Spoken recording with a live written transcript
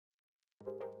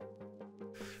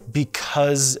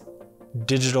because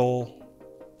digital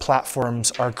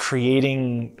platforms are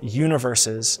creating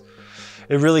universes,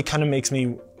 it really kind of makes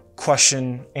me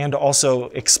question and also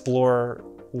explore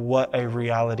what a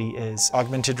reality is.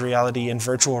 Augmented reality and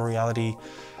virtual reality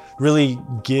really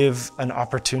give an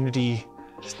opportunity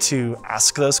to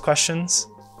ask those questions,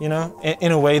 you know,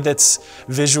 in a way that's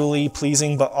visually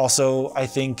pleasing, but also, I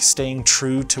think, staying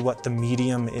true to what the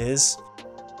medium is.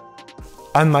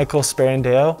 I'm Michael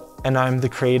Sperandeo, and I'm the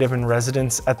creative in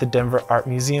residence at the Denver Art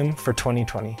Museum for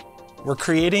 2020. We're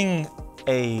creating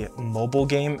a mobile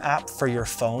game app for your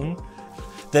phone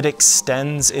that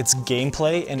extends its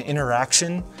gameplay and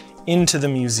interaction into the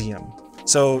museum.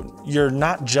 So you're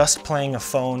not just playing a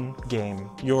phone game,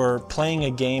 you're playing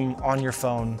a game on your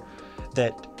phone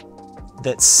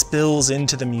that spills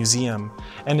into the museum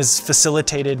and is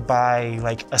facilitated by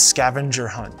like a scavenger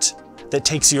hunt that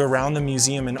takes you around the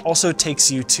museum and also takes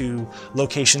you to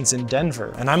locations in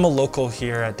Denver. And I'm a local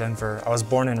here at Denver. I was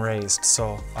born and raised,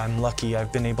 so I'm lucky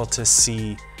I've been able to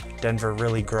see Denver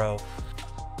really grow.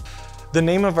 The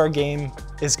name of our game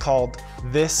is called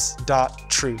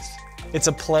this.truth. It's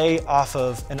a play off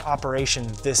of an operation,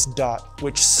 this dot,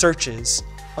 which searches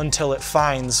until it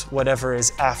finds whatever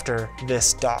is after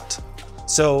this dot.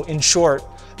 So in short,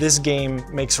 this game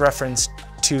makes reference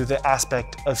to the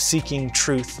aspect of seeking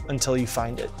truth until you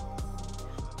find it.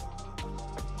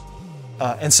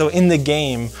 And so in the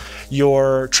game,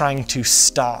 you're trying to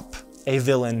stop a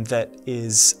villain that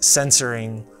is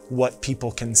censoring what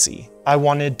people can see. I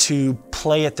wanted to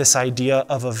play at this idea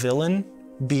of a villain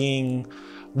being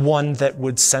one that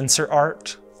would censor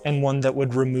art and one that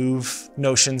would remove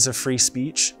notions of free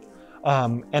speech.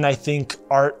 And I think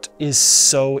art is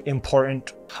so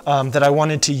important that I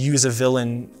wanted to use a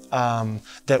villain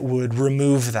that would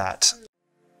remove that.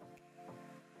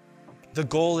 The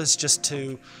goal is just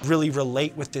to really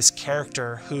relate with this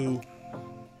character who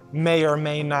may or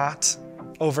may not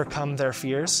overcome their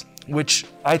fears, which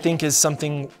I think is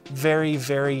something very,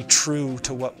 very true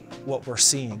to what we're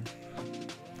seeing.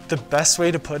 The best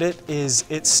way to put it is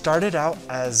it started out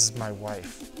as my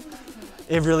wife.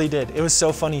 It really did. It was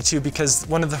so funny too, because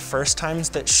one of the first times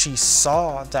that she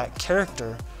saw that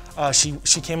character,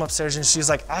 she came upstairs and she was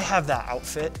like, I have that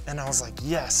outfit. And I was like,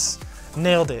 yes,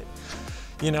 nailed it.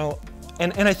 You know,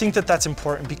 and I think that that's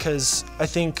important because I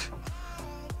think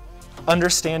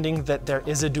understanding that there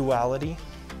is a duality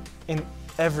in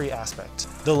every aspect.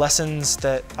 The lessons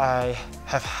that I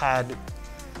have had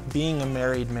being a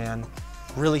married man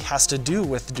really has to do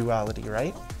with duality,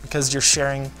 right? Because you're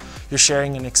sharing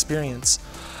an experience.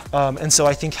 And so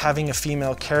I think having a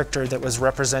female character that was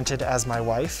represented as my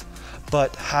wife,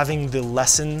 but having the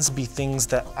lessons be things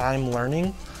that I'm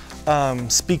learning,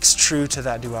 speaks true to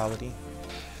that duality.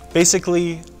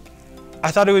 Basically,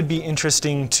 I thought it would be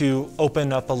interesting to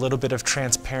open up a little bit of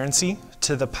transparency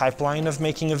to the pipeline of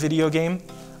making a video game.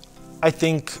 I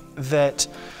think that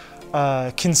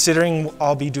considering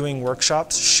I'll be doing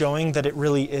workshops, showing that it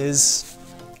really is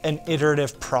an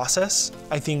iterative process,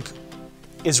 I think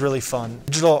is really fun.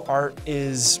 Digital art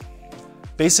is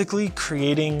basically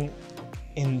creating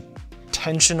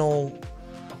intentional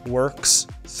works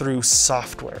through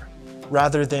software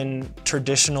rather than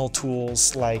traditional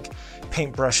tools like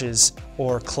paintbrushes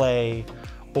or clay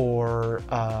or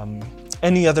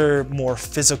any other more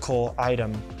physical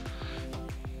item.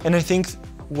 And I think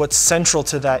what's central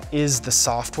to that is the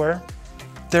software.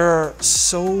 There are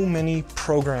so many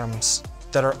programs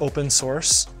that are open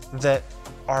source that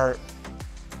are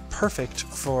perfect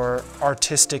for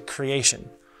artistic creation.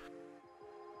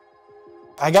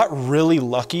 I got really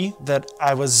lucky that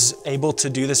I was able to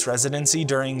do this residency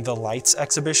during the Lights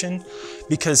exhibition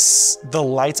because the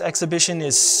Lights exhibition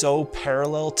is so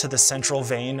parallel to the central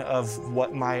vein of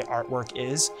what my artwork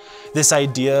is. This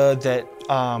idea that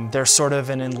there's sort of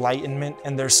an enlightenment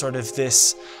and there's sort of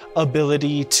this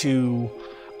ability to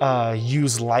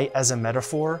use light as a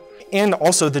metaphor, and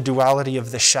also the duality of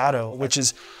the shadow, which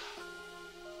is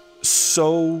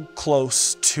so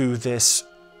close to this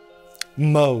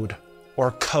mode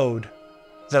or code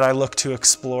that I look to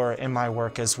explore in my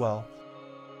work as well.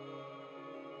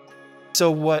 So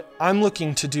what I'm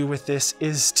looking to do with this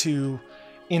is to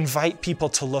invite people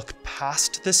to look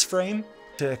past this frame,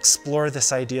 to explore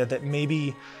this idea that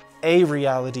maybe a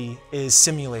reality is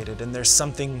simulated and there's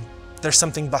something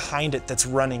behind it that's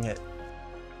running it.